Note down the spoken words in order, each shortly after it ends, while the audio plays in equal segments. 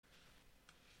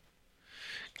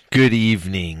Good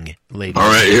evening, ladies.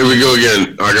 All right, here we go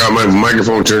again. I got my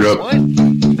microphone turned up. What?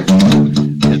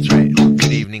 That's right.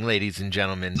 Good evening, ladies and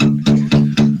gentlemen.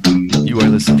 You are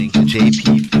listening to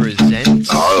JP Presents.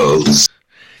 I'll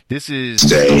This is...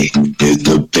 stay in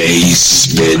the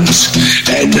basement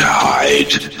and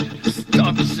hide.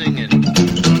 Stop singing.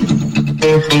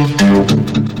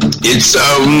 It's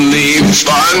only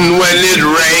fun when it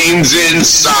rains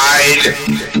inside.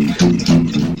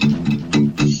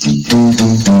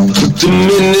 Put them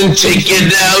in and take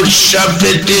it out, shove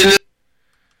it in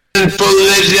and pull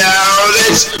it out.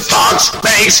 It's Fox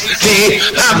makes me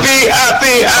happy,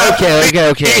 happy, happy.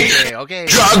 Okay.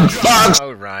 Drug box.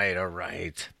 All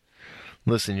right.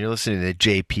 Listen, you're listening to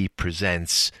JP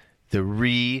Presents, the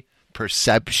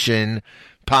Re-Perception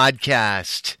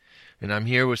Podcast. And I'm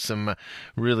here with some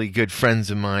really good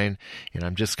friends of mine, and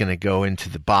I'm just going to go into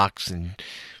the box, and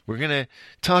we're going to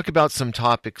talk about some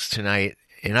topics tonight.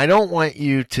 And I don't want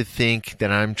you to think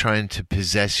that I'm trying to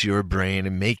possess your brain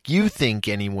and make you think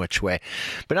any which way,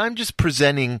 but I'm just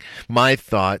presenting my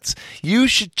thoughts. You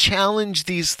should challenge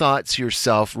these thoughts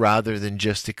yourself rather than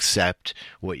just accept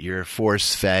what you're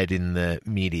force-fed in the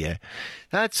media.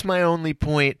 That's my only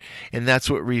point, and that's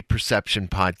what Re-Perception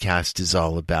Podcast is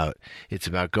all about. It's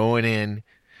about going in,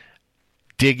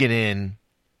 digging in,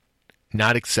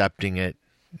 not accepting it.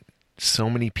 So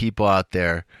many people out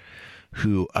there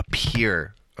who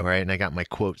appear, all right, and I got my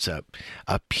quotes up,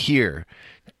 appear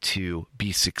to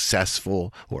be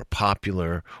successful or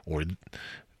popular or,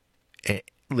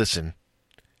 listen,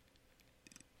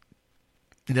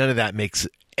 none of that makes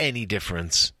any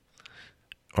difference,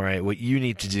 all right? What you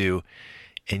need to do,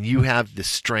 and you have the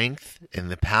strength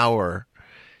and the power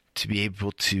to be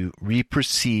able to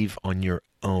re-perceive on your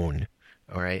own,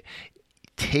 all right?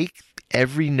 Take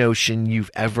every notion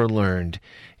you've ever learned,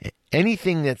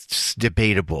 anything that's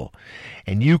debatable,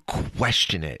 and you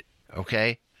question it,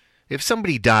 okay? If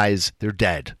somebody dies, they're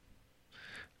dead,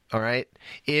 all right?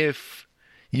 If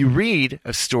you read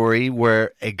a story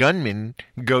where a gunman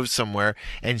goes somewhere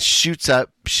and shoots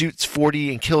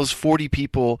 40 and kills 40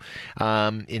 people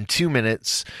in 2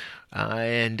 minutes,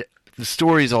 and the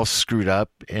story's all screwed up,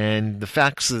 and the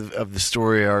facts of the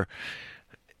story are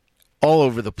all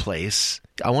over the place,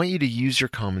 I want you to use your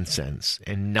common sense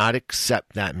and not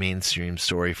accept that mainstream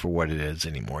story for what it is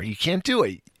anymore. You can't do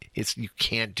it. You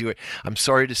can't do it. I'm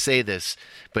sorry to say this,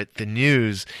 but the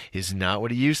news is not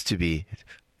what it used to be.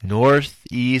 North,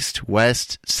 east,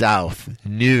 west, south.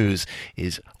 News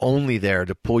is only there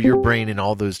to pull your brain in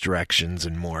all those directions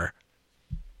and more.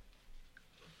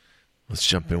 Let's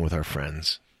jump in with our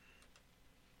friends.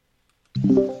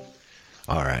 All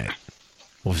right.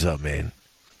 What's up, man?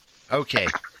 Okay.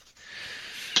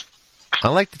 I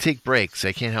like to take breaks.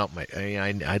 I can't help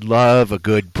I love a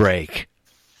good break.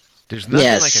 There's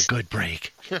nothing like a good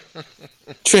break.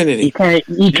 Trinity. You kind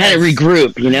of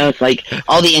regroup, you know? It's like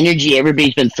all the energy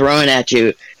everybody's been throwing at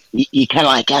you, you kind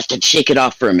of like have to shake it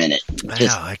off for a minute.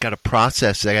 I got to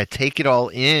process it. I got to take it all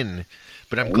in.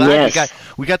 But I'm glad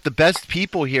we got the best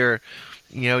people here.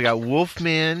 You know, we got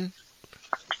Wolfman,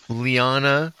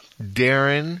 Liana,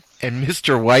 Darren, and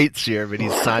Mr. White's here, but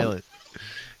he's silent.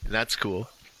 That's cool.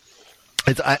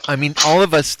 I mean, all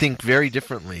of us think very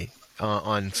differently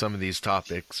on some of these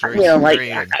topics.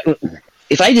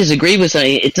 If I disagree with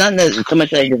something, it's not so much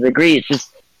that I disagree. It's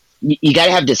just you got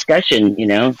to have discussion. You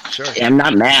know, sure. I'm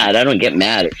not mad. I don't get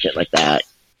mad at shit like that.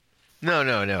 No.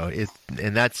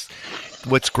 And that's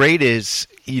what's great is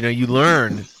you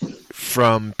learn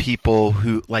from people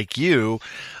who like you.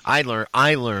 I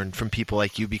learned from people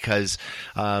like you because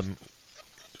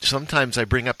sometimes I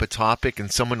bring up a topic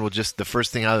and someone will just, the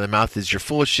first thing out of their mouth is, you're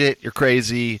full of shit, you're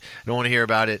crazy, I don't want to hear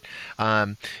about it.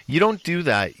 You don't do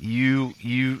that.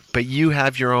 But you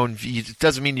have your own view. It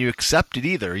doesn't mean you accept it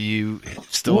either. You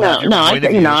still have your point of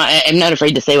view. I'm not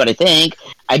afraid to say what I think.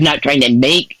 I'm not trying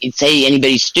to say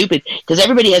anybody's stupid, because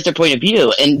everybody has their point of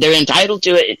view and they're entitled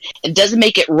to it. It doesn't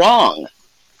make it wrong.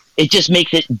 It just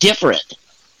makes it different.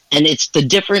 And it's the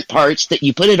different parts that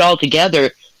you put it all together.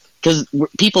 Because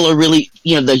people are really,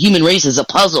 the human race is a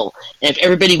puzzle. And if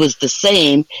everybody was the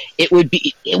same, it wouldn't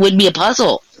be a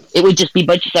puzzle. It would just be a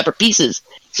bunch of separate pieces.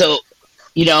 So,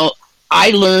 I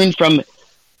learned from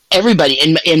everybody,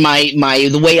 and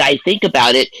the way I think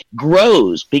about it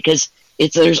grows, because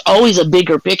there's always a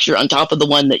bigger picture on top of the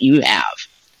one that you have.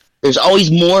 There's always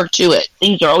more to it.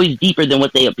 Things are always deeper than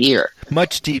what they appear.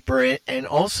 Much deeper, and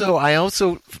also I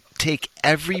take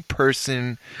every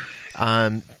person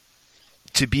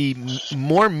to to be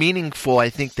more meaningful,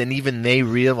 I think, than even they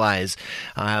realize.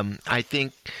 I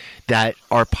think that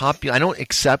I don't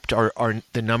accept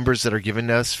the numbers that are given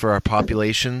to us for our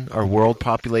population, our world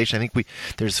population. I think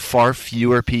there's far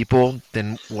fewer people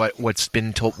than what's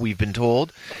been told. We've been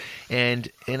told, and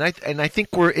I think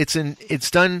it's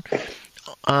done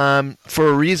for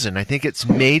a reason. I think it's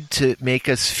made to make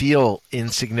us feel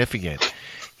insignificant.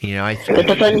 But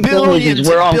the funny thing is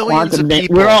we're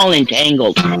all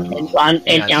entangled,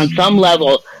 and on some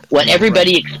level, what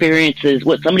everybody experiences,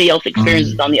 what somebody else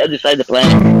experiences on the other side of the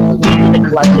planet, the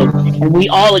collective, and we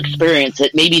all experience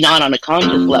it. Maybe not on a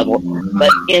conscious level,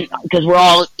 but because we're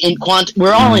all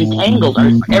entangled.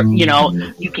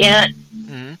 You can't.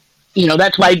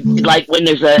 That's why, like, when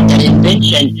there's an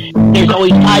invention, there's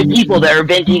always 5 people that are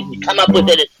inventing to come up with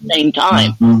it at the same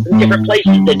time in different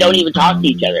places that don't even talk to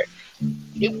each other.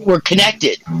 We're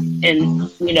connected,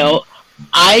 and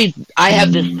I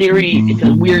have this theory. It's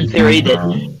a weird theory that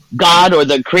God or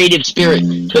the creative spirit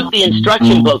took the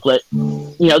instruction booklet.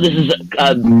 This is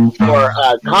for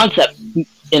a concept,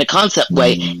 in a concept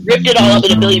way, ripped it all up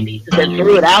in a billion pieces and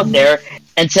threw it out there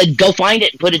and said, "Go find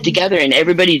it and put it together." And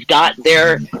everybody's got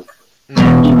they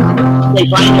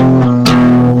find it.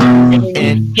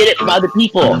 And get it from other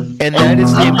people. And that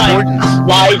is the importance.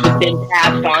 Lies have been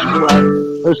passed on to us.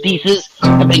 Those pieces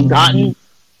have been gotten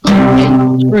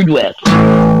and screwed with.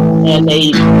 And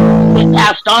they've been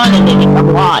passed on and they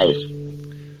become lies.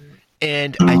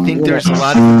 And I think there's a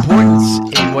lot of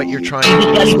importance in what you're trying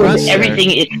to express.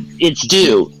 Everything it's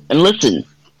due. And listen,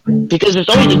 because there's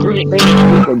always a great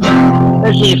truth in there,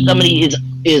 especially if somebody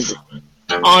is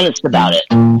honest about it.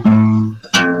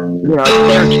 It's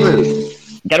their truth.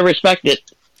 Gotta respect it.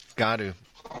 Got to.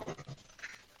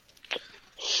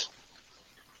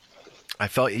 I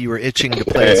felt you were itching to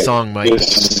play a song, Mike.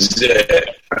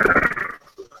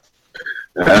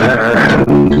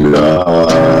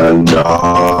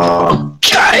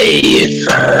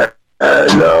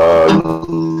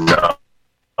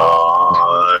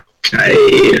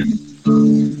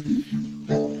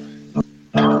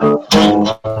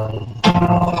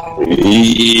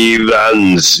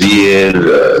 Ivan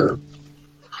Sierra.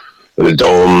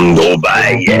 De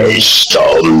berger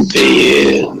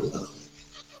stampin.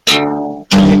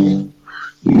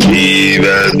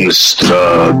 Liven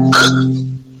strak.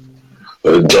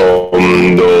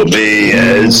 De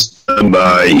bästa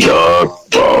bajak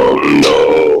på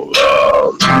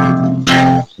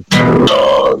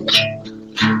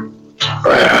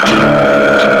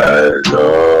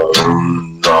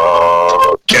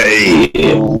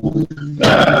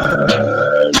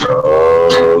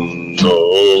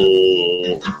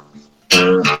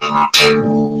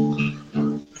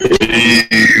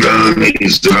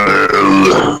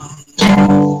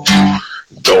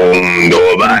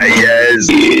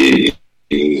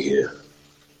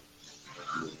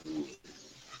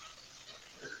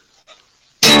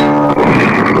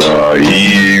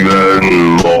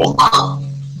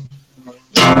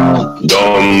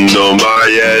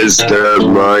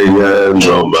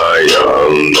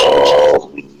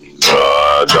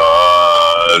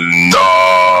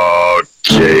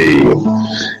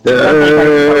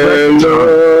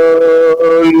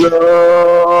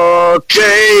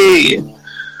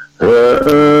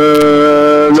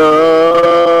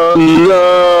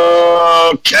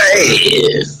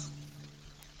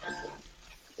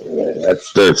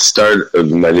That's the start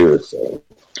of my newest song.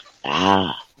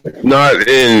 It's not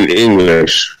in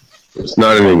English. It's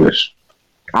not in English.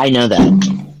 I know that.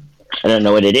 I don't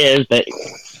know what it is, but it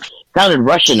sounded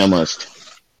Russian almost.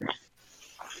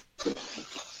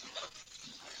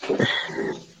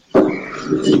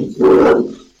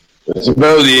 It's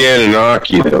about the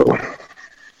Anunnaki, though.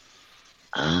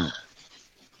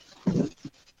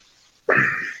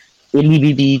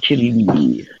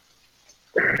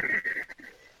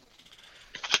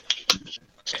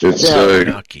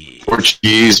 It's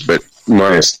Portuguese, but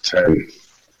minus 10.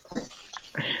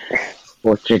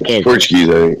 Portuguese,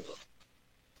 I think.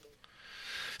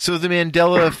 So the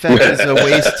Mandela effect is a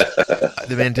waste.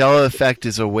 The Mandela effect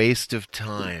is a waste of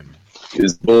time.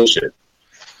 It's bullshit.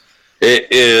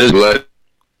 It is the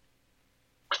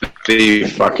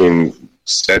fucking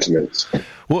sentiments.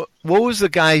 What was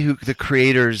the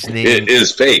creator's name? It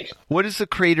is fake. What is the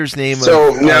creator's name?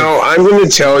 Now I'm going to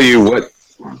tell you what.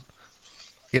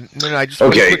 I just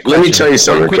let me tell you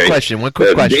something. One quick question.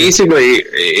 Basically,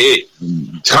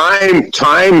 time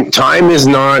is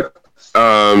not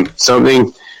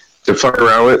something to fuck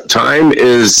around with. Time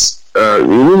is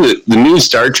the new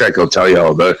Star Trek will tell you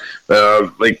all about.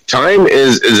 Time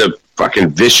is a fucking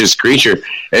vicious creature,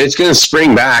 and it's going to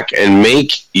spring back and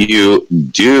make you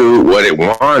do what it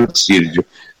wants you to do.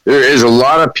 There is a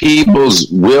lot of people's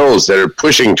wills that are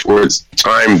pushing towards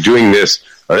time doing this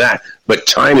or that, but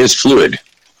time is fluid,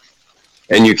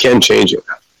 and you can change it.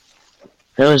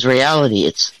 So is reality.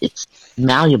 It's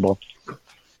malleable.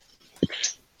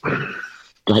 It's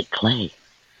like clay.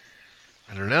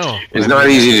 I don't know. It's not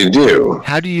easy to do.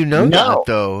 How do you know that,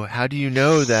 though? How do you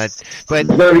know that? But It's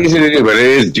not easy to do, but it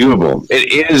is doable.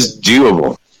 It is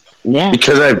doable Yeah.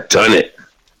 because I've done it.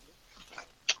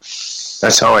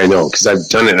 That's how I know, because I've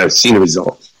done it and I've seen the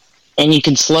result. And you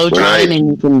can slow time and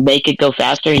you can make it go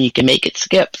faster and you can make it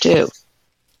skip too.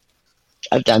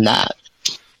 I've done that.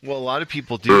 well, a lot of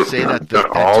people do say that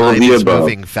All of time the is above.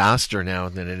 moving faster now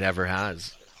than it ever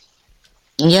has.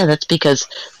 Yeah, that's because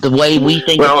the way we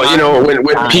think. Well, of you know, time-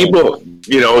 when people,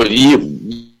 you know,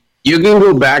 you can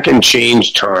go back and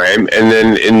change time,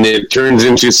 and it turns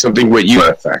into something what you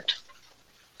affect.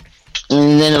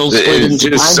 and then it'll split It's into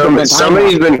just time.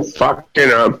 somebody's been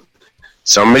fucking up.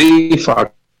 Somebody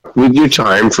fucked with your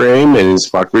time frame, and it's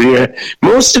fucked with your.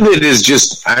 Most of it is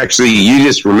just actually you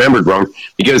just remembered wrong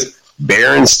because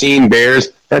Berenstein Bears.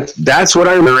 That's what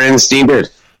I remember. Berenstein Bears.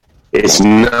 It's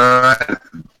not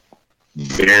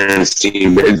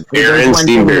Berenstein Bears.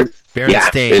 Berenstein Bears. Yeah,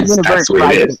 Berenstain. that's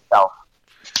what it is.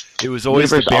 It was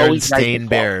always the Universe always writes Berenstain itself.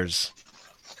 Bears.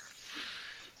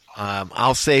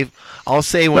 I'll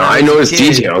say when No, I I was know a its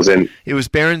kid, details, and it was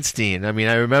Berenstein. I mean,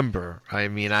 I remember. I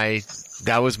mean,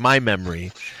 that was my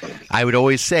memory. I would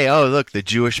always say, "Oh, look, the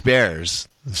Jewish Bears,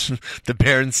 the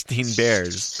Berenstein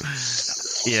Bears."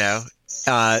 You know,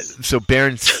 so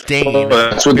Berenstain. Oh,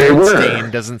 that's what they Berenstain were.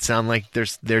 doesn't sound like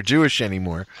they're Jewish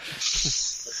anymore.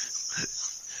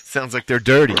 Sounds like they're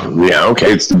dirty. yeah,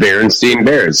 okay, it's the Berenstein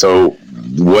Bears. So,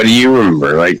 what do you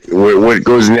remember? Like, what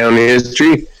goes down in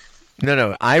history?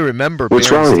 No, I remember. What's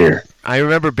wrong here? I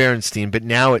remember Berenstein, but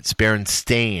now it's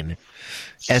Berenstain.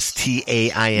 Stainn.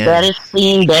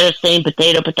 Berenstein,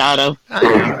 potato.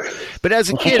 But as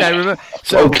a kid, I remember.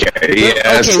 So, Okay, let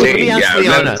me ask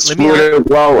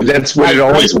Liana. That's what it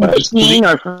always was. Frankenstein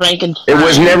or Frankenstein. It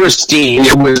was never Steen.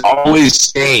 It was always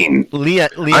Stain. Liana.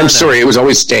 I'm sorry, it was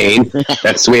always Stain.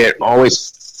 That's the way it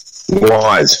always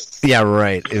was. Yeah,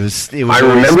 right. It was. I always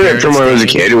remember it from when I was a Berenstain.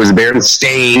 kid. It was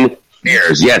Berenstain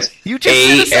Bears. Yes, You just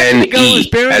said a second ago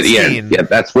it was at the end. Berenstain. Yeah,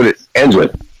 that's what it ends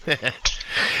with.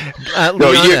 No,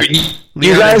 Liana,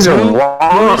 you guys are who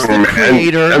wrong, is the man.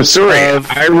 creator I'm sorry. of-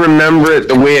 I remember it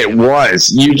the way it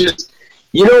was.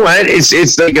 You know what?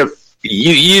 It's like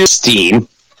you Steen,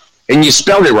 and you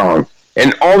spelled it wrong,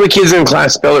 and all the kids in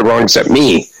class spelled it wrong except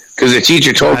me because the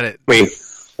teacher told Got it. me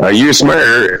you're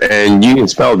smarter and you can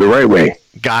spell it the right way.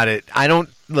 Got it. I don't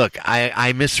look.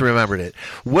 I misremembered it.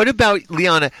 What about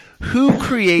Liana? Who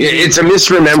created? It's a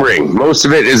misremembering. Most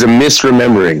of it is a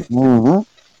misremembering. Mm-hmm.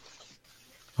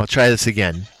 I'll try this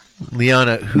again.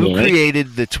 Liana, who Yeah.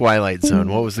 created the Twilight Zone?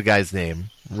 What was the guy's name?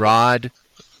 Rod.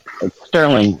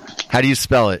 Sterling. How do you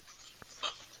spell it?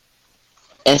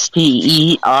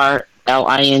 Sterling.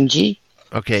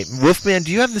 Okay, Wolfman.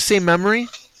 Do you have the same memory?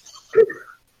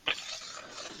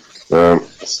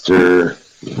 Mr.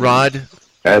 Rod.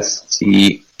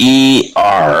 Steer.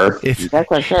 If That's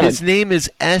what I said. his name is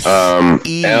S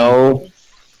E. L.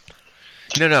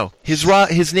 No.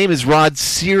 His name is Rod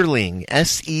Searling.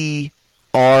 Serling.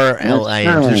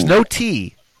 There's no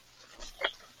T.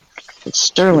 It's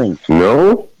Sterling.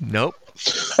 No. Nope.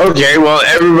 Okay, well,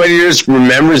 everybody just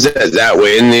remembers it that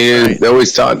way, and they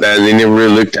always thought that, and they never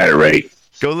really looked at it right.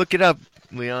 Go look it up,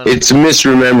 Liana. It's a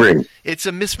misremembering. It's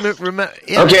a misremember.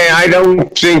 Okay, I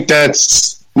don't think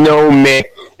that's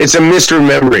it's a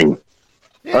misremembering.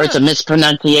 Or it's a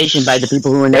mispronunciation by the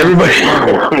people who are never.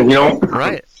 Everybody,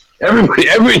 Right.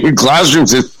 everybody in your classroom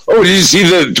says, "Oh, did you see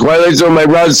the Twilight Zone by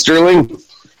Rod Sterling?"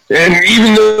 And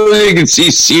even though they could see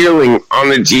Searling on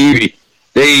the TV,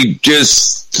 they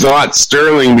just thought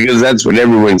Sterling because that's what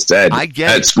everyone said I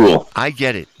get at it. school. I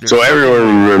get it. So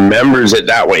everyone remembers it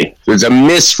that way. So it's a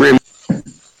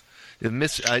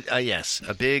Yes,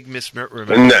 a big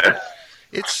misremember. and,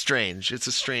 It's strange. It's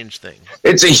a strange thing.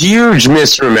 it's a huge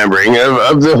misremembering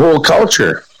of the whole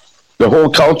culture. The whole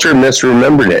culture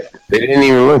misremembered it. They didn't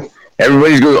even look.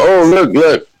 Everybody goes, "Oh,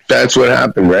 look, that's what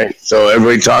happened," right? So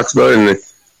everybody talks about it, and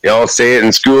they all say it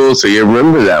in school, so you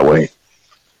remember that way.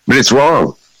 But it's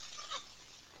wrong.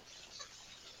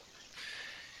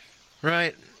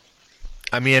 Right.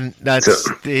 I mean,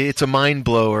 it's a mind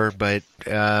blower, but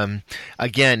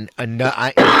again,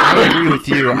 I agree with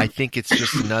you. I think it's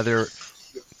just another,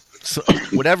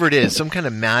 whatever it is, some kind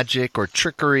of magic or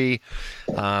trickery.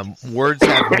 Words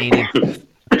have meaning.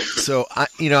 So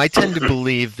I tend to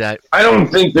believe that. I don't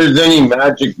think there's any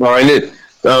magic behind it.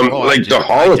 Like the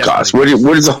Holocaust. What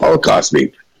does the Holocaust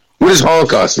mean? What does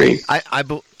Holocaust mean?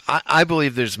 I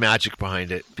believe there's magic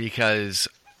behind it because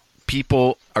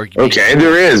people are Okay,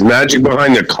 there is magic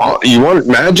behind the. You want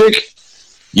magic?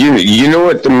 You know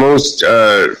what the most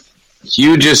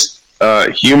hugest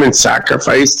human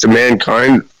sacrifice to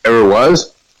mankind ever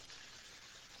was?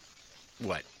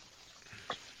 What?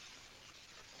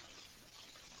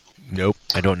 Nope,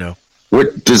 I don't know.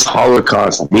 What does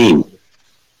Holocaust mean?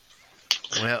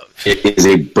 Well, it is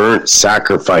a burnt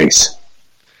sacrifice.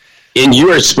 And you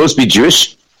are supposed to be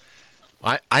Jewish?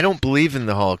 I don't believe in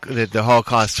the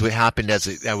Holocaust happened as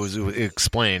it was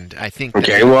explained. I think.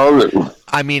 Okay, well,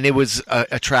 I mean, it was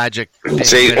a tragic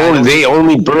thing. They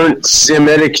only burnt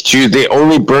Semitic Jews. They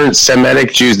only burnt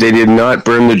Semitic Jews. They did not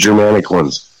burn the Germanic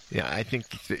ones. Yeah, I think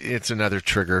it's another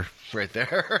trigger right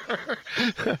there.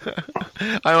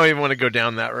 I don't even want to go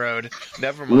down that road.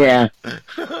 Never mind. Yeah.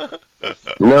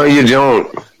 No, you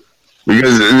don't.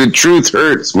 Because the truth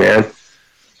hurts, man.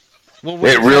 Well,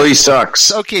 it really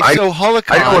sucks. Okay, so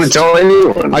Holocaust. I don't want to tell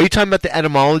anyone. Are you talking about the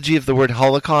etymology of the word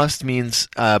Holocaust means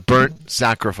burnt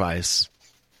sacrifice?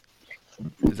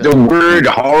 The word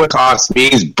Holocaust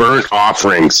means burnt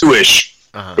offering. Jewish.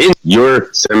 In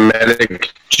your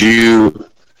Semitic Jew.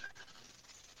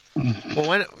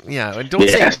 Well,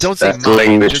 don't say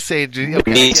language. Just say. Okay, I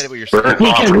get what you're saying.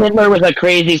 Because Hitler was a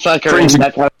crazy fucker, and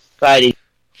that's how society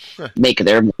make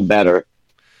their better.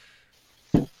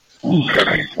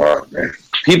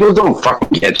 People don't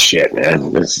fucking get shit,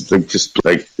 man. It's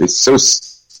it's so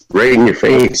right in your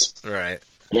face. Right.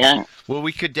 Yeah. Well,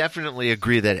 we could definitely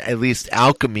agree that at least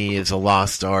alchemy is a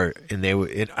lost art, and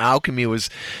alchemy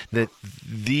was the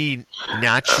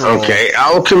natural. Okay,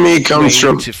 alchemy comes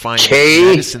from to find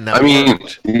K. I mean,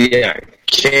 yeah,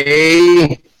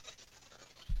 K.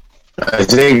 I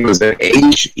think it was an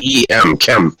H-E-M,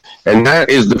 chem, and that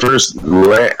is the first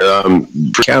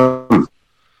chem.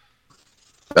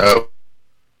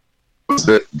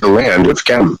 The land of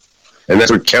chem, and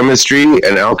that's where chemistry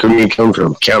and alchemy come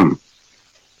from. Chem.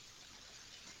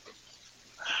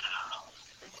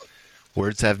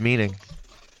 Words have meaning,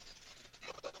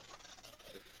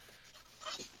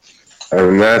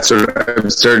 and that's what I'm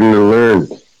starting to learn.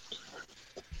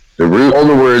 All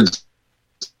the words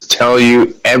tell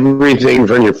you everything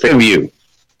from your point of view.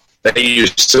 That you're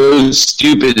so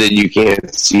stupid that you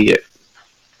can't see it.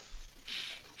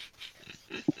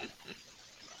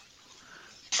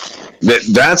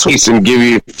 That's what can give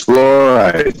you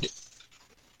fluoride.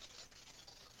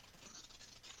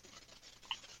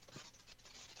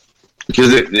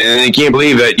 Because they can't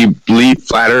believe that you believe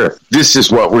flat Earth. This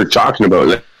is what we're talking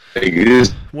about.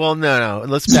 Well, no.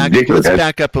 Let's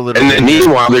back up a little. And then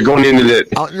meanwhile, they're going into the.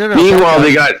 Meanwhile,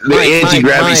 they got the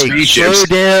anti-gravity spaceships.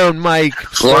 Slow down, Mike.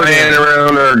 Flying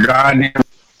around our goddamn.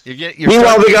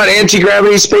 Meanwhile, they got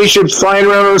anti-gravity spaceships flying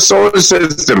around our solar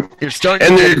system. You're starting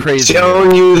and to they're get crazy.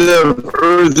 Telling you the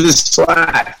Earth is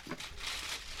flat.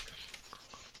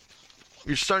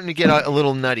 You're starting to get a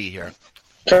little nutty here.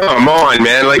 Come on,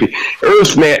 man! Like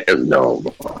Earth, man. No,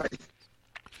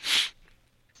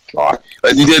 God.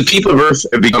 The people of Earth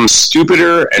have become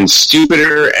stupider and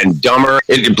stupider and dumber.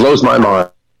 It blows my mind.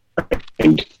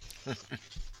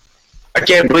 I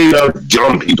can't believe how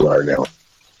dumb people are now.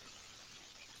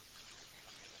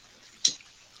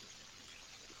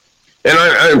 And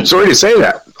I'm sorry to say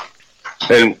that.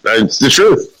 And it's the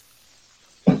truth.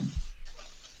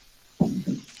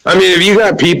 I mean, if you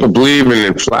got people believing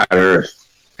in flat Earth.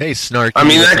 Hey, Snarky. I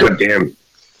mean, that could damn.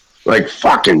 Like,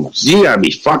 fucking. You gotta be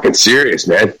fucking serious,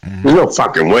 man. Mm-hmm. There's no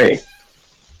fucking way.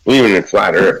 Believing in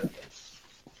flat Earth.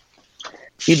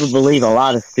 People believe a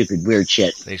lot of stupid, weird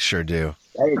shit. They sure do.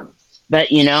 But,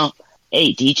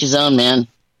 hey, to each his own, man.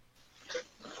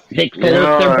 I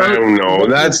don't know.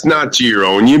 That's not to your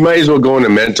own. You might as well go in a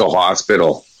mental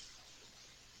hospital.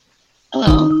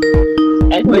 Oh.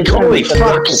 Like, holy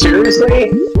fuck,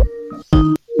 seriously?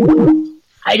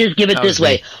 I just give it this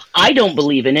way. I don't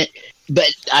believe in it, but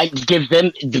I give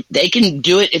them, they can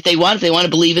do it if they want. If they want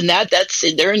to believe in that,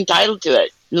 they're entitled to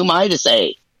it. Who am I to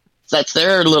say? That's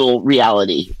their little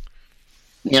reality.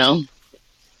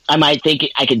 I might think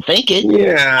it, I can think it.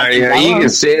 Yeah, you can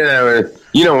say that.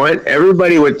 You know what?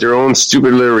 Everybody with their own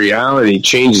stupid little reality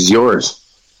changes yours.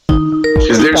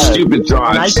 Because their stupid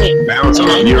thoughts bounce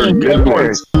off your good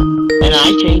ones. And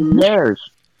I change theirs.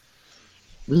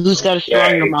 Who's got a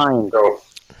stronger mind? So,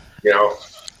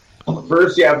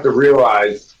 first you have to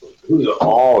realize who the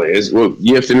all is. Well,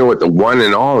 you have to know what the one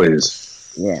and all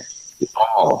is. Yeah. The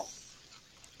all.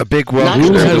 A big welcome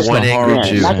to the one angry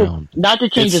Jew. Not to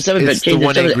change the subject, but change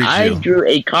the subject. I drew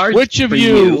a card. Which of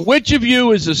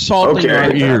you is assaulting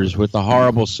our ears with the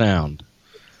horrible sound?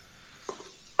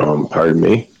 Pardon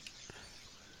me.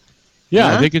 Yeah,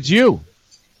 Huh? I think it's you.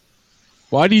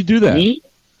 Why do you do that? Me?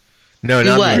 No, Do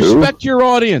not what? me. Respect your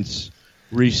audience.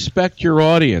 Respect your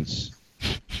audience.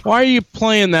 Why are you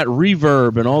playing that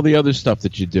reverb and all the other stuff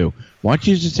that you do? Why don't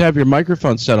you just have your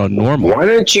microphone set on normal? Why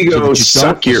don't you So that go you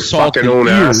suck don't your assault fucking the own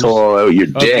ears asshole out your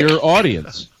Of dick? your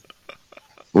audience.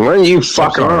 Why don't you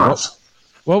fuck sorry, off?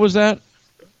 What was that?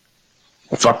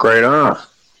 Fuck right off.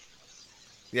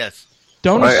 Yes.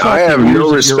 Don't assault I the have ears no of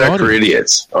your respect for audience.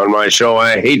 idiots on my show.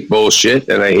 I hate bullshit,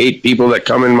 and I hate people that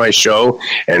come in my show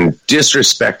and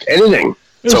disrespect anything.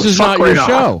 This so is fuck not right your off.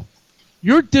 show.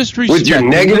 You're disrespecting With your the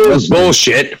negative listeners.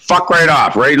 bullshit, fuck right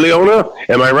off, right, Leona?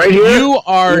 Am I right here? You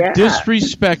are Yeah.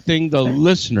 disrespecting the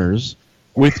listeners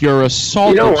with your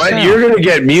assault. You know what? sound. You're going to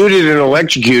get muted and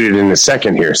electrocuted in a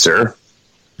second here, sir.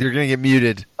 You're going to get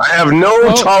muted. I have no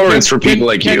Well, tolerance for people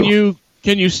like can you.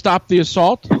 Can you stop the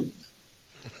assault?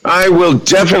 I will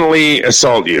definitely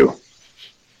assault you.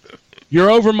 You're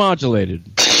overmodulated.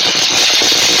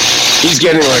 He's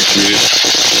getting electrocuted.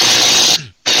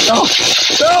 No!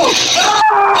 No!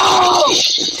 No!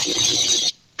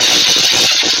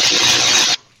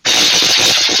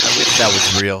 I wish that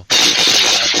was real.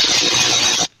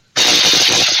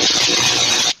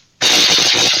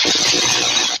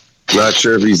 Not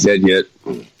sure if he's dead yet.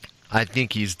 I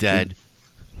think he's dead.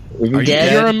 Is he Are you dead?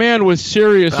 dead? You're a man with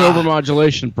serious Ah.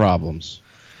 overmodulation problems.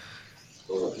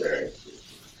 Okay.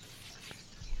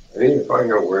 I need to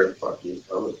find out where the fuck he's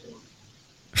coming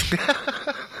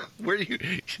from.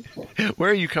 Where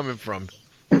are you coming from?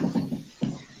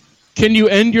 Can you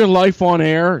end your life on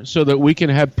air so that we can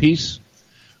have peace?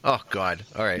 Oh God!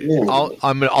 All right, Yeah.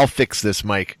 I'll fix this,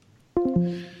 Mike.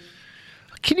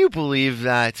 Can you believe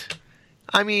that?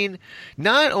 I mean,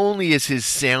 not only is his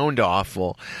sound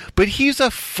awful, but he's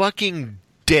a fucking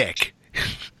dick.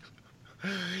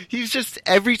 He's just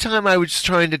every time I was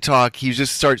trying to talk, he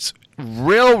just starts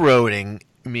railroading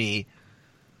me.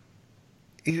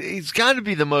 He's got to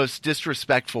be the most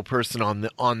disrespectful person on the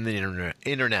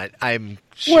internet. I'm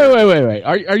sure. Wait.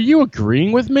 Are you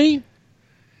agreeing with me?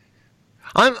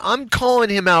 I'm calling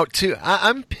him out too.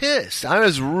 I'm pissed. I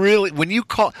was really when you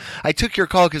call. I took your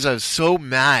call because I was so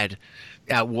mad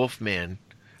at Wolfman.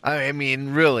 I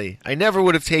mean, really, I never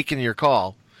would have taken your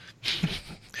call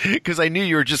because I knew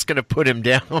you were just going to put him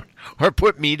down or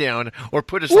put me down or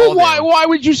put us all Well, down. why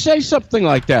would you say something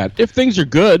like that? If things are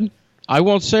good, I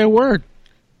won't say a word.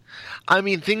 I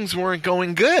mean, things weren't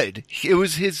going good. It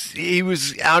was he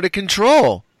was out of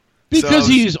control. Because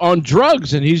So- he's on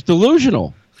drugs and he's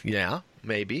delusional. Yeah,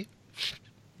 maybe.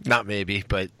 Not maybe,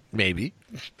 but maybe.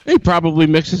 He probably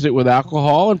mixes it with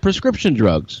alcohol and prescription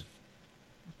drugs.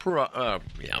 Yeah.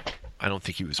 I don't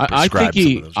think he was I prescribed think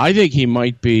some of those. I think he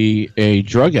might be a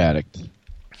drug addict.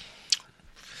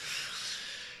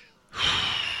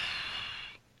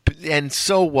 And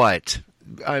so what?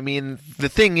 I mean, the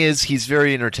thing is, he's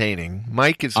very entertaining.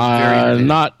 Mike is very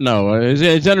entertaining.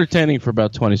 It's entertaining for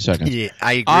about 20 seconds. Yeah,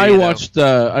 I agree. I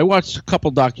though. watched a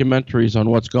couple documentaries on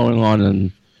what's going on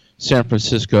in San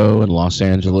Francisco and Los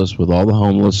Angeles with all the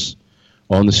homeless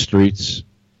on the streets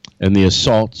and the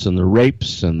assaults and the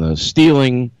rapes and the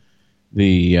stealing,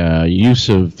 the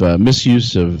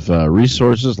misuse of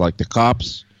resources like the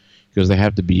cops because they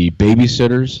have to be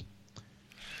babysitters.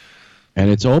 And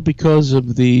it's all because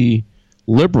of the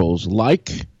liberals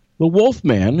like the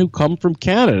Wolfman who come from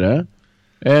Canada,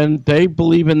 and they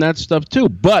believe in that stuff too.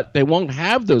 But they won't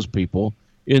have those people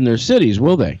in their cities,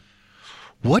 will they?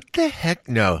 What the heck?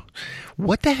 No.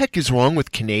 What the heck is wrong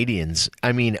with Canadians?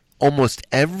 I mean, almost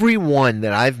everyone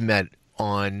that I've met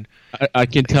on. I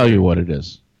can tell you what it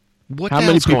is. What How the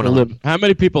many hell's people going on? live? How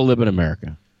many people live in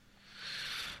America?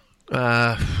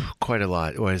 Quite a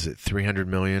lot. What is it? 300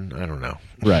 million? I don't know.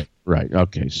 Right.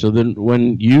 Okay. So then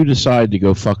when you decide to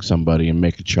go fuck somebody and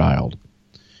make a child,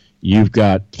 you've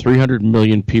got 300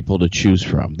 million people to choose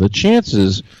from. The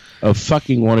chances of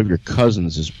fucking one of your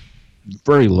cousins is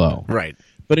very low. Right.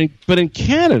 But in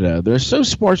Canada, they're so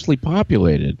sparsely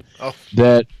populated Oh.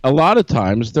 that a lot of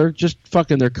times they're just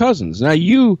fucking their cousins. Now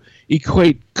you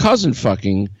equate cousin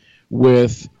fucking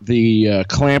with the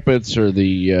Clampetts or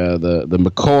the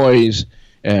McCoys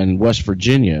and West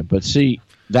Virginia, but see,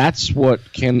 that's what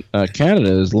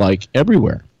Canada is like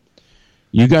everywhere.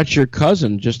 You got your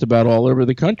cousin just about all over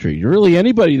the country. Really,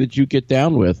 anybody that you get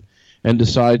down with and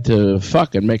decide to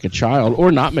fuck and make a child,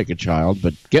 or not make a child,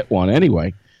 but get one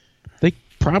anyway, they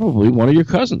probably one of your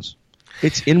cousins.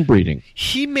 It's inbreeding.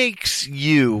 He makes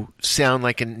you sound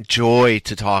like a joy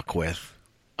to talk with.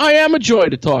 I am a joy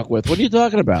to talk with. What are you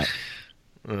talking about?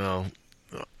 Well,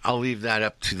 I'll leave that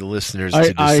up to the listeners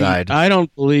to decide. I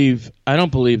don't believe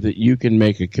that you can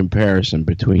make a comparison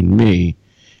between me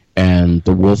and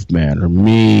the Wolfman, or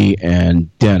me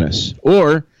and Dennis,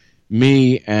 or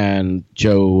me and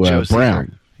Joe Brown.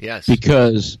 Singer. Yes.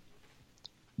 Because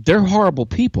they're horrible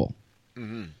people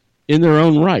in their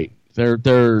own right.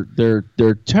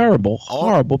 They're terrible,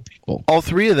 horrible people. All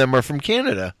three of them are from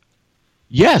Canada.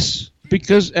 Yes,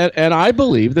 because and I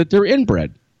believe that they're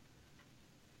inbred.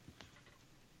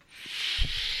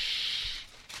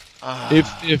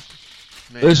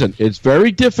 Listen, it's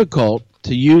very difficult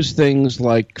to use things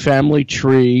like Family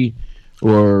Tree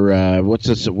or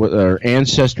or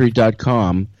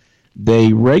Ancestry.com.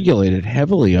 They regulate it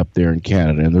heavily up there in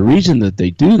Canada, and the reason that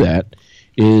they do that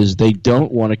is they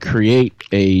don't want to create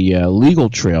a legal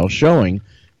trail showing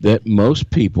that most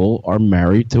people are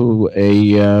married to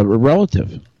a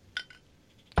relative.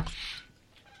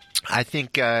 I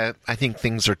think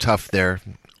things are tough there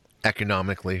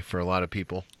economically for a lot of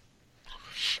people.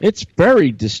 It's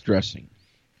very distressing.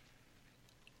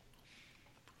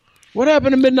 What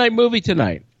happened to Midnight Movie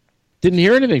tonight? Didn't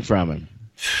hear anything from him.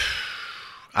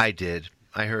 I did.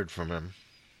 I heard from him.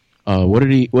 What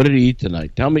did he eat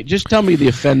tonight? Tell me the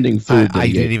offending food. I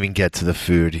didn't even get to the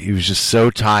food. He was just so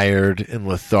tired and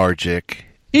lethargic.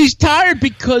 He's tired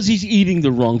because he's eating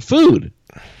the wrong food.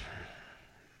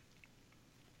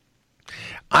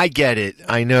 I get it.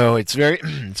 I know it's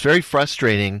very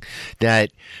frustrating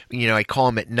that I call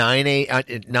him at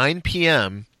 9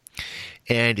 p.m.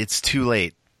 and it's too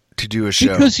late to do a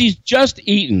show because he's just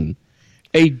eaten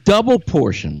a double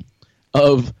portion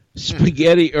of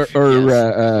spaghetti or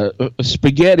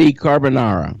spaghetti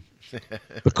carbonara.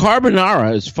 The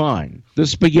carbonara is fine. The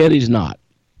spaghetti's not.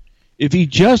 If he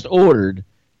just ordered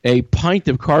a pint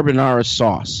of carbonara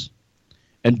sauce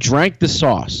and drank the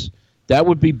sauce, that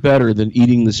would be better than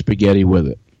eating the spaghetti with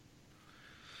it.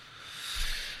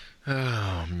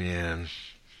 Oh man!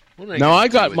 Now I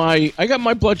got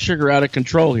my blood sugar out of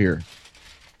control here.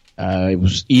 I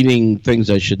was eating things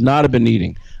I should not have been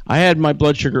eating. I had my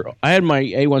blood sugar. I had my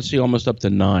A1C almost up to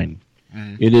 9.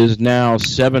 It is now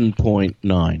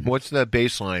 7.9. What's the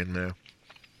baseline now?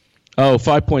 Oh,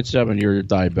 5.7. You're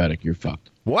diabetic. You're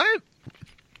fucked. What?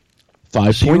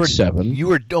 5.7. You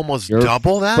were almost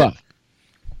double that? Fucked.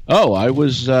 Oh, I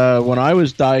was when I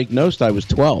was diagnosed, I was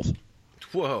 12.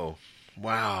 Whoa.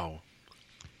 Wow.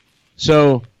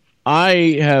 So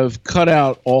I have cut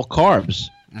out all carbs.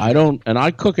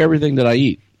 I cook everything that I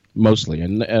eat, mostly,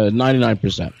 and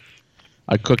 99%.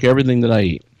 I cook everything that I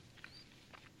eat.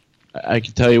 I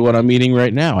can tell you what I'm eating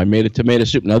right now. I made a tomato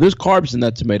soup. Now, there's carbs in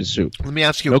that tomato soup. Let me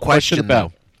ask you a question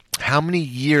about how many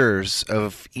years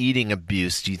of eating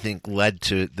abuse do you think led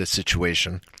to the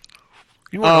situation?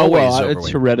 It's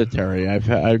hereditary.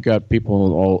 I've got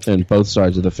people all in both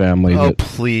sides of the family. Oh,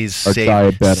 please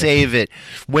diabetic. Save it.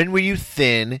 When were you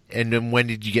thin, and then when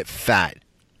did you get fat?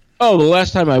 Oh, the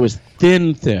last time I was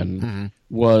thin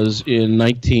was in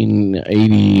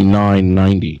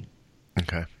 1989-90.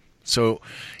 Okay. So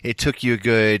it took you a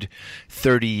good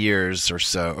 30 years or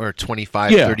so, or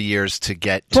 30 years to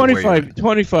get to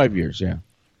 25 years, yeah.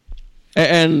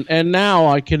 And now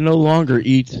I can no longer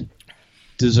eat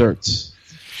desserts.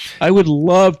 I would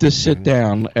love to sit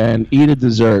down and eat a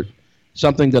dessert,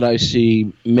 something that I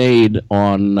see made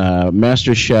on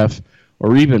MasterChef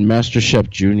or even MasterChef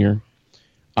Junior.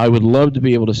 I would love to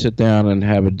be able to sit down and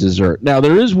have a dessert. Now,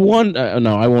 there is one...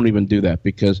 no, I won't even do that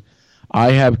because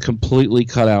I have completely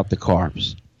cut out the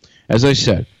carbs. As I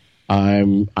said, I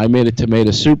made a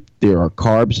tomato soup. There are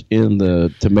carbs in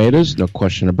the tomatoes, no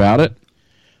question about it.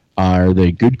 Are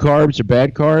they good carbs or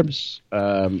bad carbs?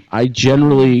 I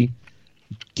generally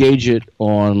gauge it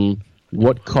on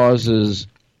what causes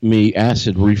me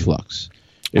acid reflux.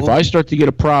 If I start to get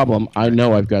a problem, I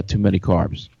know I've got too many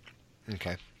carbs.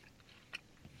 Okay.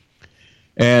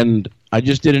 And I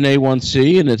just did an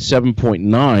A1C, and it's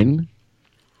 7.9.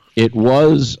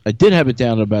 I did have it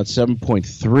down at about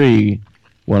 7.3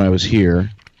 when I was here,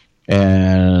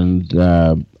 and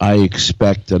I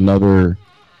expect another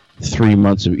 3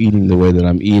 months of eating the way that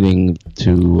I'm eating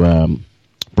to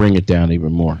bring it down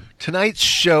even more. Tonight's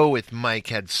show with Mike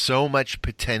had so much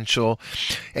potential,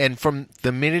 and from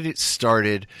the minute it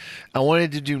started, I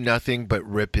wanted to do nothing but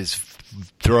rip his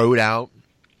throat out.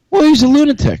 Well, he's a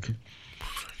lunatic.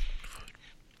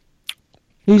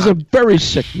 He's a very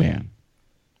sick man.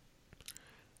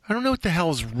 I don't know what the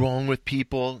hell is wrong with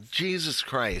people. Jesus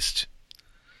Christ.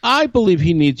 I believe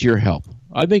he needs your help.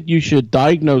 I think you should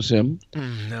diagnose him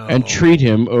and treat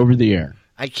him over the air.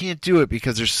 I can't do it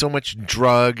because there's so much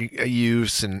drug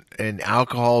use and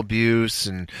alcohol abuse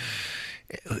and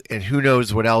who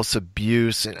knows what else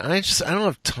abuse, and I don't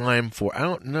have time for. I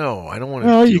don't know. I don't want to.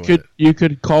 Well, you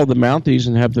could call the Mounties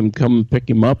and have them come pick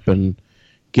him up and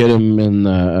get him in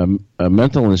a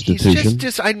mental institution.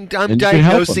 I'm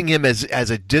diagnosing him as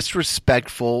a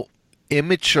disrespectful,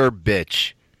 immature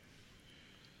bitch.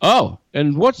 Oh,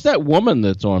 and what's that woman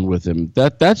that's on with him?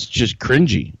 That's just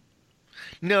cringy.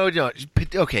 No.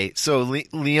 Okay, so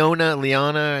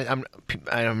Liana,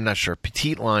 I'm not sure.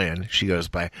 Petite Lion, she goes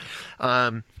by.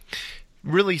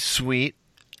 Really sweet.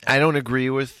 I don't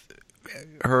agree with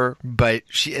her, but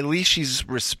at least she's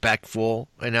respectful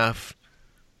enough.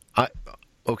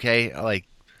 Okay, like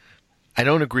I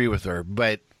don't agree with her,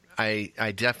 but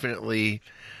I definitely.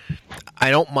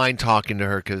 I don't mind talking to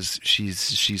her because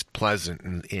she's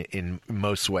pleasant in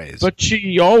most ways. But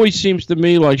she always seems to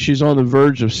me like she's on the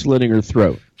verge of slitting her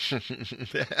throat.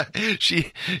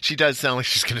 She does sound like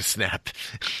she's going to snap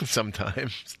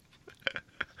sometimes.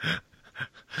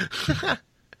 I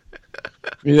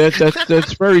mean,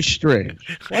 that's very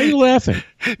strange. Why are you laughing?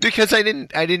 Because I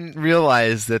didn't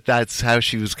realize that that's how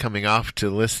she was coming off to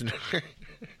listeners.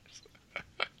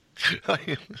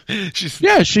 She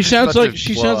sounds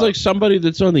like somebody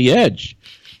that's on the edge,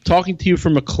 talking to you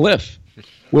from a cliff,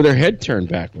 with her head turned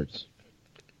backwards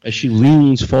as she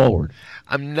leans forward.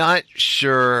 I'm not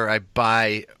sure I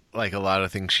buy like a lot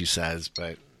of things she says,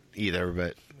 but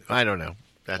I don't know.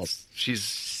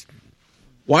 She's.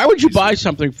 Why would you buy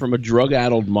something from a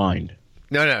drug-addled mind?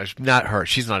 No, not her.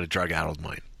 She's not a drug-addled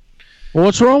mind. Well,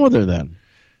 what's wrong with her then?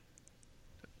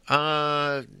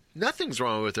 Nothing's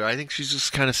wrong with her. I think she's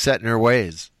just kind of set in her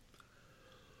ways.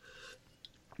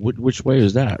 Which way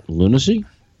is that? Lunacy?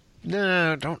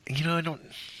 No, don't. I don't.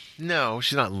 No,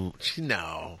 she's not.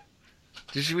 No.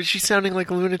 Was she sounding like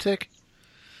a lunatic?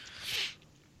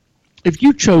 If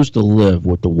you chose to live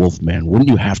with the Wolfman, wouldn't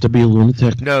you have to be a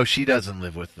lunatic? No, she doesn't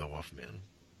live with the Wolfman.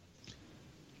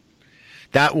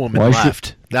 That woman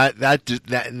left. That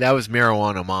was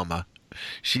Marijuana Mama.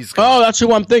 She's gone. Oh, that's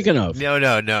who I'm thinking of.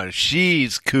 No.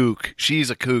 She's kook. She's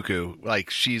a cuckoo. Like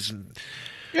she's.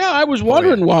 Yeah, I was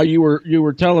wondering why you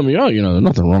were telling me. Oh, there's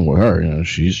nothing wrong with her.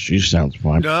 She sounds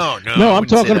fine. No. I'm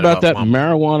talking about that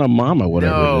Marijuana Mama,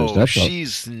 whatever it is. That's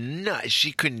she's not.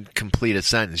 She couldn't complete a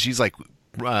sentence. She's like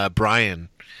Brian.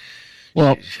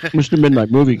 Well, Mr.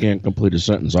 Midnight Movie can't complete a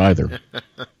sentence either.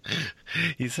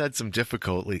 He's had some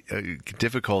difficulty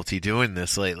doing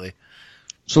this lately.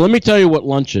 So let me tell you what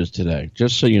lunch is today,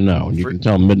 just so you know. And you can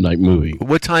tell Midnight Movie.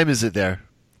 What time is it there?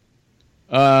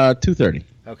 2:30.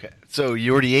 Okay. So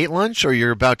you already ate lunch, or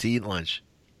you're about to eat lunch?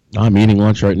 I'm eating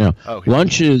lunch right now. Okay.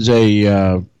 Lunch is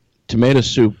a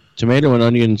tomato and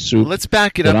onion soup. Let's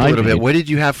back it up a little bit. What did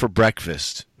you have for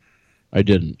breakfast? I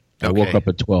didn't. I woke up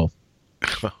at 12.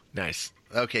 Oh, nice.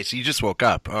 Okay, so you just woke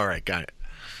up. All right, got it.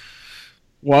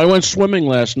 Well, I went swimming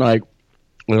last night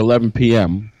at 11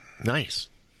 p.m. Nice.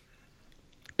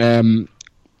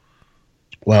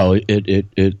 Well,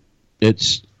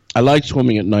 it's. I like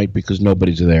swimming at night because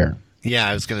nobody's there. Yeah,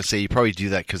 I was going to say you probably do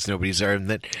that because nobody's there. And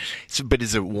then, but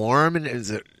is it warm and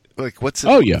is it like what's it?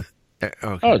 Oh yeah. Okay.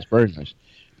 Oh, it's very nice.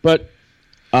 But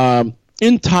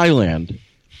in Thailand,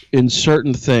 in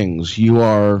certain things, you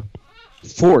are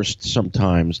forced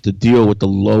sometimes to deal with the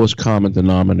lowest common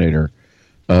denominator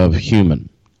of human.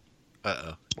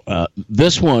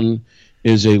 This one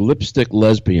is a lipstick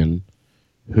lesbian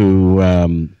who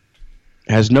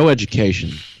has no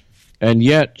education, and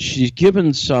yet she's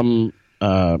given some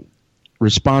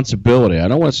responsibility. I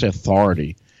don't want to say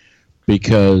authority,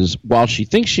 because while she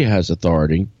thinks she has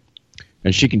authority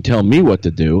and she can tell me what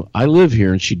to do, I live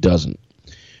here and she doesn't.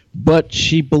 But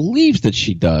she believes that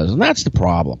she does, and that's the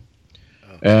problem.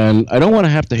 And I don't want to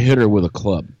have to hit her with a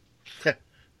club.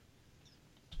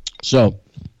 So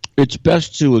it's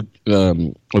best to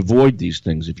avoid these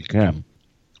things if you can.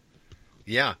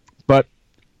 Yeah. But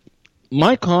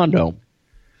my condo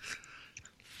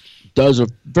does a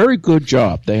very good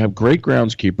job. They have great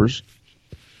groundskeepers.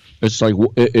 It's like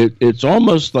it's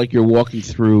almost like you're walking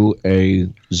through a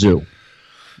zoo.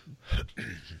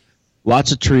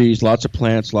 Lots of trees, lots of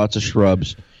plants, lots of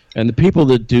shrubs. And the people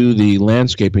that do the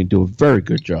landscaping do a very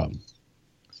good job.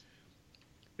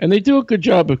 And they do a good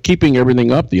job of keeping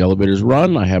everything up. The elevators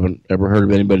run. I haven't ever heard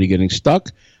of anybody getting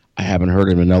stuck. I haven't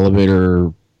heard of an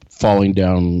elevator falling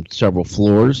down several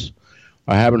floors.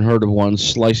 I haven't heard of one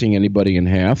slicing anybody in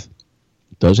half.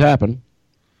 It does happen.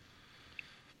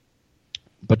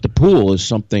 But the pool is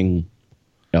something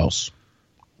else.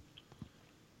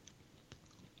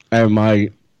 And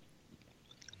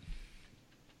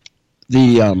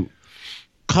the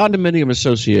condominium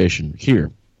association here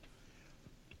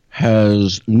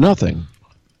has nothing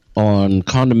on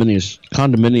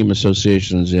condominium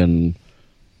associations in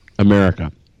America,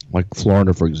 like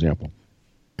Florida, for example,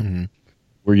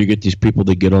 where you get these people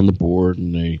that get on the board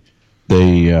and they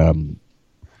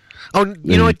Oh,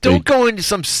 you know what? Don't go into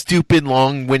some stupid,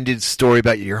 long-winded story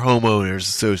about your homeowners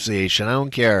association. I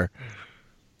don't care.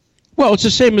 Well, it's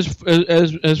the same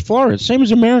as Florida, same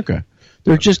as America.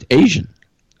 They're just Asian.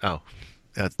 Oh,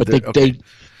 but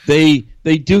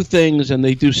they do things, and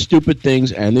they do stupid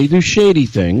things, and they do shady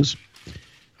things,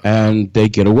 and they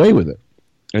get away with it.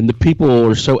 And the people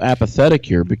are so apathetic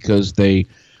here because they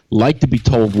like to be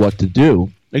told what to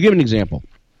do. I'll give you an example.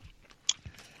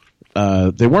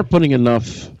 They weren't putting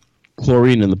enough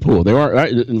chlorine in the pool. They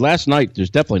weren't. Last night, there's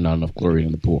definitely not enough chlorine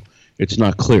in the pool. It's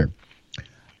not clear.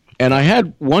 And I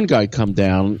had one guy come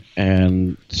down,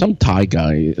 and some Thai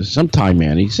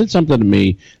man, he said something to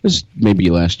me. This maybe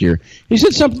last year. He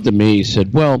said something to me. He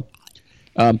said, well,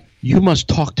 you must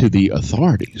talk to the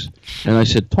authorities. And I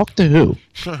said, talk to who?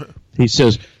 He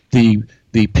says, the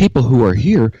people who are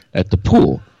here at the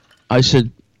pool. I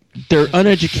said, they're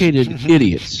uneducated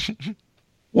idiots.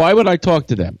 Why would I talk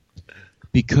to them?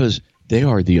 Because they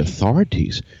are the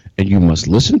authorities, and you must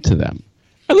listen to them.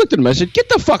 I looked at him. I said, get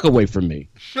the fuck away from me.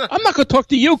 I'm not going to talk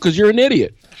to you because you're an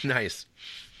idiot. Nice.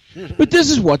 But this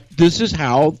is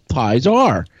how Thais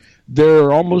are.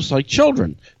 They're almost like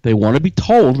children. They want to be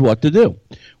told what to do.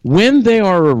 When they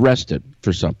are arrested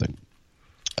for something,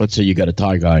 let's say you got a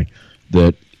Thai guy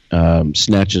that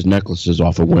snatches necklaces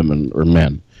off of women or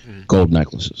men, gold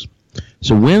necklaces.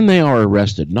 So when they are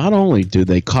arrested, not only do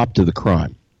they cop to the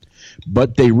crime,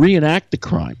 but they reenact the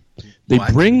crime. They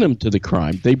bring them to the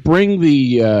crime. They bring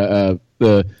the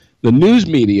news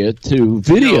media to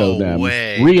video them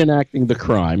reenacting the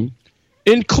crime,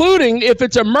 including if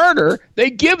it's a murder, they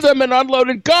give them an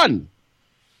unloaded gun.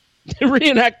 They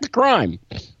reenact the crime.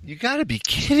 You got to be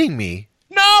kidding me.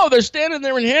 No, they're standing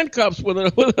there in handcuffs with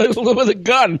a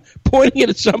gun, pointing it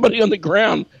at somebody on the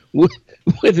ground with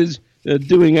his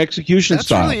doing execution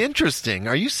style. That's really interesting.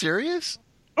 Are you serious?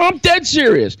 I'm dead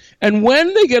serious. And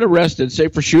when they get arrested, say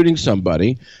for shooting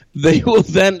somebody, they will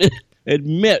then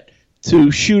admit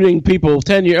to shooting people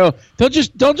 10 years. Oh, they'll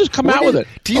just come out with it.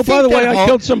 By the way, I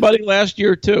killed somebody last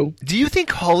year too. Do you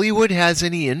think Hollywood has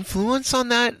any influence on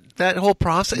that whole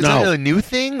process? Is that a new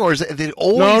thing, or is it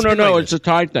always? No. It's a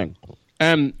Thai thing.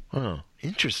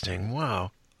 Interesting.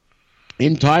 Wow.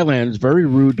 In Thailand, it's very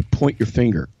rude to point your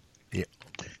finger. Yeah.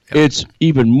 It's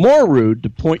even more rude to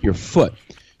point your foot.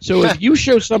 So if you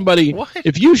show somebody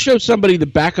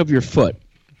the back of your foot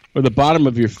or the bottom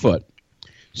of your foot,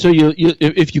 so you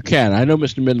if you can, I know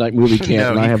Mr. Midnight Movie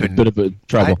can't, and I have a bit of a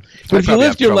trouble. But if you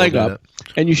lift your leg up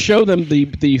and you show them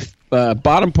the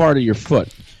bottom part of your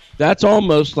foot, that's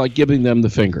almost like giving them the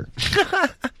finger.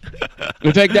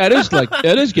 In fact, that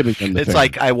is giving them the finger. It's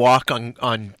like I walk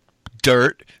on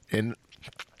dirt and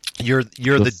you're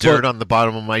the dirt on the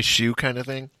bottom of my shoe kind of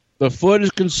thing. The foot is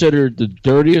considered the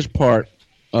dirtiest part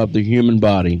of the human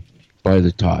body by the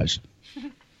Thais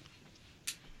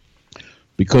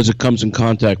because it comes in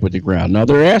contact with the ground. Now,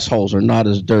 their assholes are not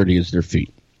as dirty as their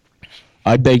feet.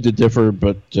 I beg to differ,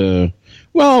 but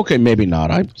maybe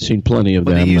not. I've seen plenty of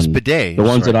them. They use bidets. The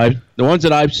ones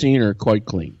that I've seen are quite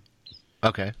clean.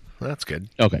 Okay, well, that's good.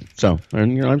 Okay, so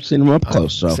I've seen them up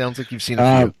close. So sounds like you've seen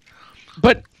a few.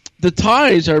 But the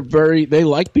Thais are they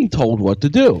like being told what to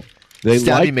do.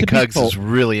 Stabby McHuggs is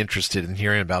really interested in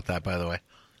hearing about that, by the way.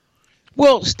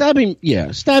 Well, Stabby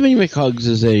McHuggs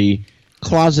is a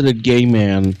closeted gay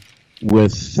man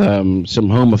with some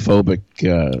homophobic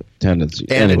tendencies.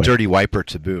 And a dirty wiper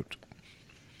to boot.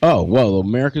 Oh, well,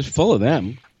 America's full of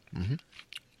them. Mm-hmm.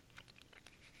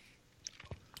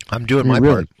 I'm doing my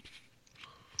part.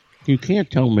 You can't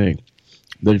tell me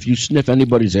that if you sniff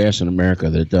anybody's ass in America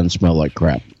that it doesn't smell like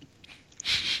crap.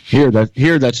 Here,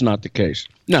 that's not the case.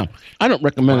 Now, I don't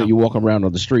recommend that you walk around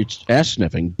on the streets ass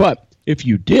sniffing, but if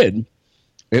you did,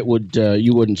 it would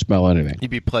you wouldn't smell anything. You'd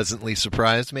be pleasantly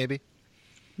surprised, maybe?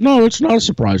 No, it's not a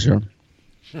surprise here.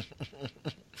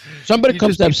 Somebody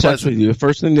comes to have sex with you, the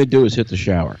first thing they do is hit the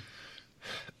shower.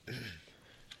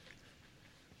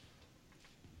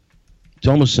 It's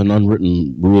almost an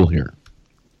unwritten rule here.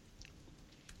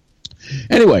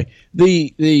 Anyway,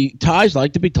 the Thais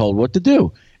like to be told what to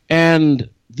do. And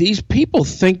these people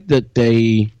think that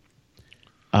they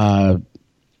have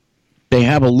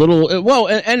a little... Well,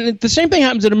 and the same thing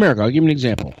happens in America. I'll give you an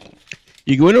example.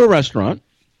 You go into a restaurant,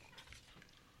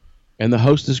 and the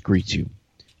hostess greets you.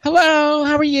 Hello,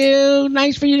 how are you?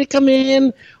 Nice for you to come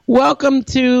in. Welcome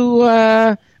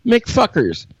to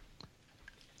McFuckers.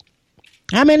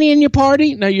 How many in your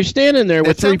party? Now, you're standing there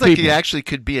with three people. It sounds like it actually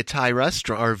could be a Thai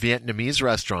restaurant or a Vietnamese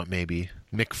restaurant, maybe.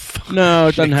 No,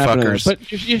 it doesn't happen there.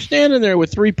 But you're standing there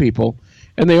with three people,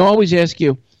 and they always ask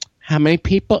you, how many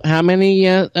people are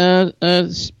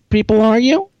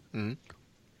you? Mm-hmm.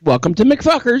 Welcome to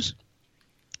McFuckers.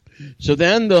 So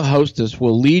then the hostess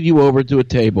will lead you over to a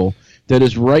table that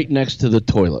is right next to the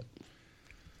toilet.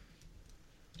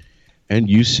 And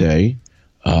you say,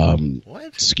 What?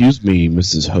 excuse me,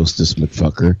 Mrs. Hostess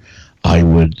McFucker, I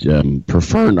would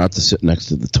prefer not to sit next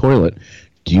to the toilet.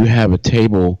 Do you have a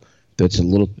table that's a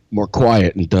little more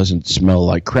quiet and doesn't smell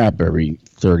like crap every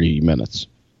 30 minutes?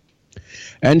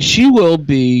 And she will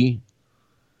be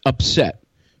upset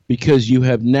because you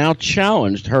have now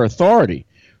challenged her authority,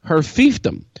 her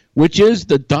fiefdom, which is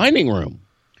the dining room.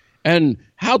 And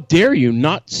how dare you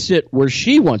not sit where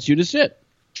she wants you to sit?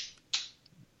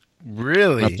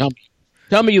 Really? Now,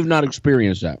 tell me you've not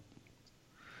experienced that.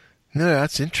 No,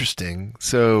 that's interesting.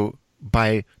 So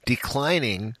by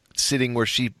declining sitting where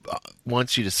she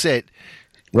wants you to sit,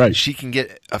 Right. she can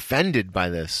get offended by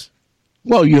this.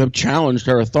 Well, you have challenged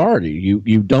her authority.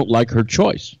 You don't like her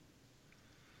choice.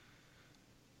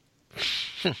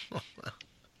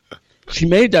 She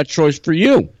made that choice for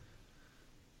you.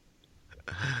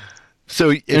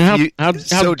 So if And how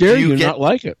so dare do you get, not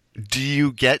like it? Do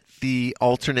you get the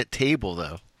alternate table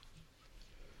though?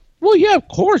 Well, yeah, of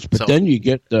course. But So- then you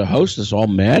get the hostess all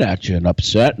mad at you and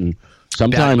upset, and Bad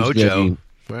sometimes mojo.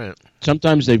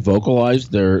 Right. they vocalize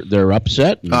their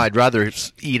upset. And, I'd rather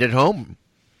eat at home.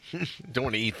 Don't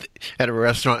want to eat at a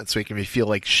restaurant so making me feel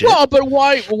like shit. well, but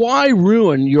why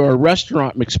ruin your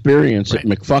restaurant experience at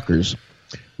Right. McFuckers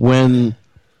when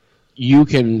you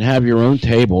can have your own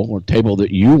table or table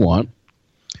that you want?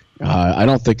 I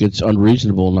don't think it's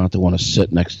unreasonable not to want to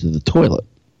sit next to the toilet.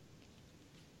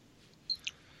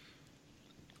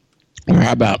 Or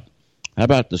how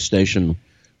about the station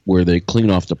where they clean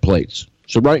off the plates?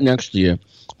 So right next to you,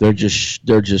 they're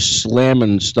just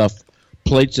slamming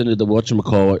plates into the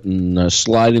whatchamacallit and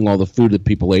sliding all the food that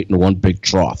people ate into one big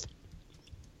trough.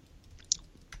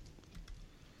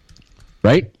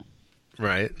 Right?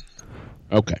 Right.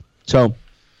 Okay. So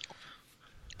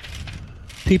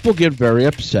people get very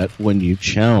upset when you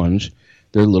challenge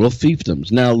their little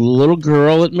fiefdoms. Now, the little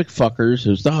girl at McFuckers,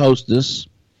 who's the hostess,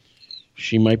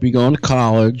 she might be going to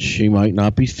college. She might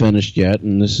not be finished yet,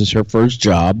 and this is her first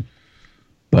job.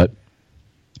 But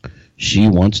she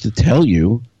wants to tell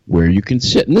you where you can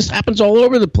sit. And this happens all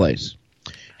over the place.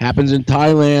 Happens in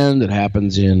Thailand. It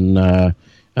happens in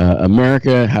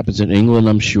America. It happens in England,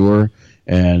 I'm sure.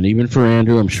 And even for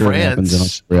Andrew, I'm sure it happens in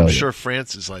Australia. I'm sure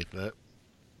France is like that.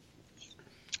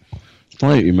 It's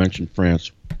funny that you mentioned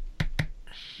France.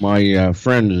 My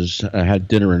friend had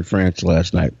dinner in France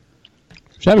last night.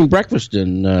 He was having breakfast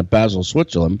in Basel,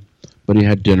 Switzerland, but he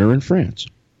had dinner in France.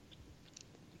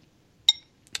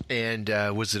 And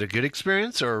was it a good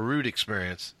experience or a rude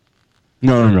experience?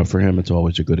 No. For him, it's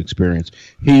always a good experience.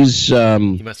 He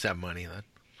must have money then.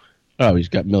 Oh, he's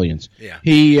got millions. Yeah.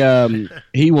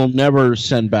 He will never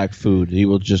send back food. He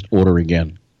will just order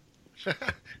again.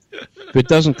 If it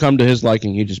doesn't come to his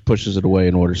liking, he just pushes it away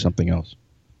and orders something else.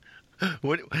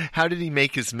 How did he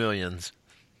make his millions?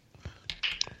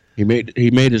 He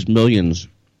made his millions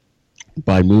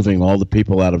by moving all the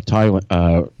people out of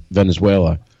Thailand,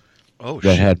 Venezuela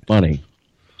that had money.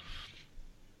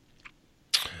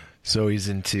 So he's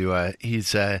into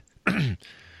he's got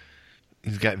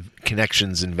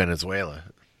connections in Venezuela.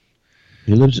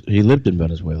 He lived in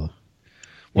Venezuela.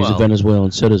 He's a Well-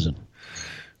 Venezuelan citizen.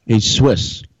 He's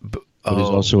Swiss, but he's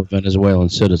Oh, also a Venezuelan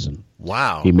citizen.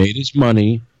 wow. He made his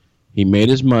money. He made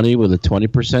his money with a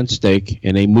 20% stake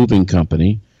in a moving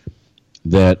company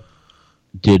that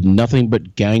did nothing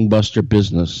but gangbuster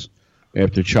business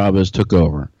after Chavez took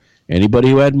over. Anybody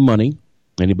who had money,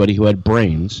 anybody who had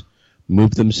brains,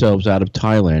 moved themselves out of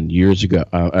Thailand years ago,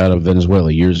 out of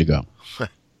Venezuela years ago.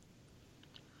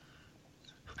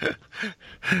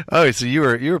 Oh, so you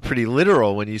were pretty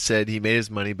literal when you said he made his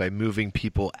money by moving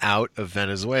people out of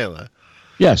Venezuela.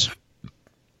 Yes.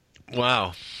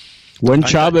 Wow. When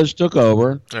Chavez took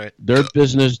over, All right. their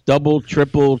business doubled,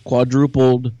 tripled,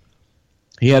 quadrupled.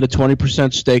 He had a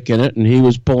 20% stake in it, and he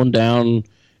was pulling down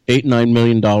 $8-9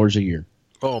 million a year.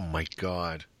 Oh my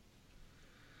God.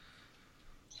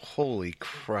 Holy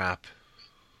crap.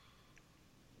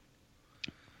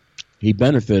 He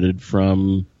benefited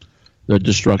from the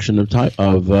destruction of I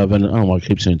don't know why I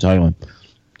keep saying Thailand.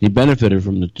 He benefited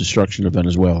from the destruction of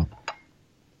Venezuela.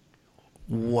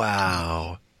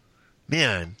 Wow.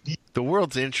 Man, the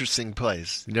world's an interesting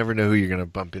place. You never know who you're going to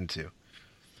bump into.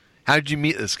 How did you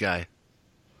meet this guy?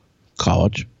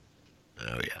 College.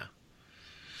 Oh,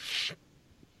 yeah.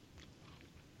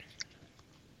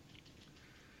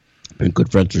 Been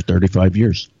good friends for 35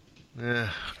 years.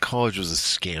 College was a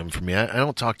scam for me. I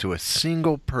don't talk to a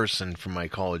single person from my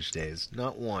college days.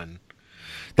 Not one.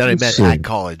 That I met Let's see. at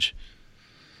college.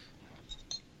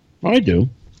 I do.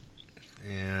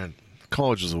 And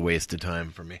college was a waste of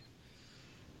time for me.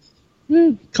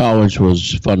 College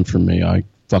was fun for me. I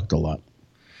fucked a lot.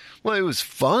 Well, it was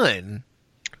fun,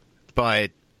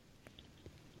 but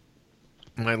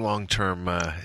my long-term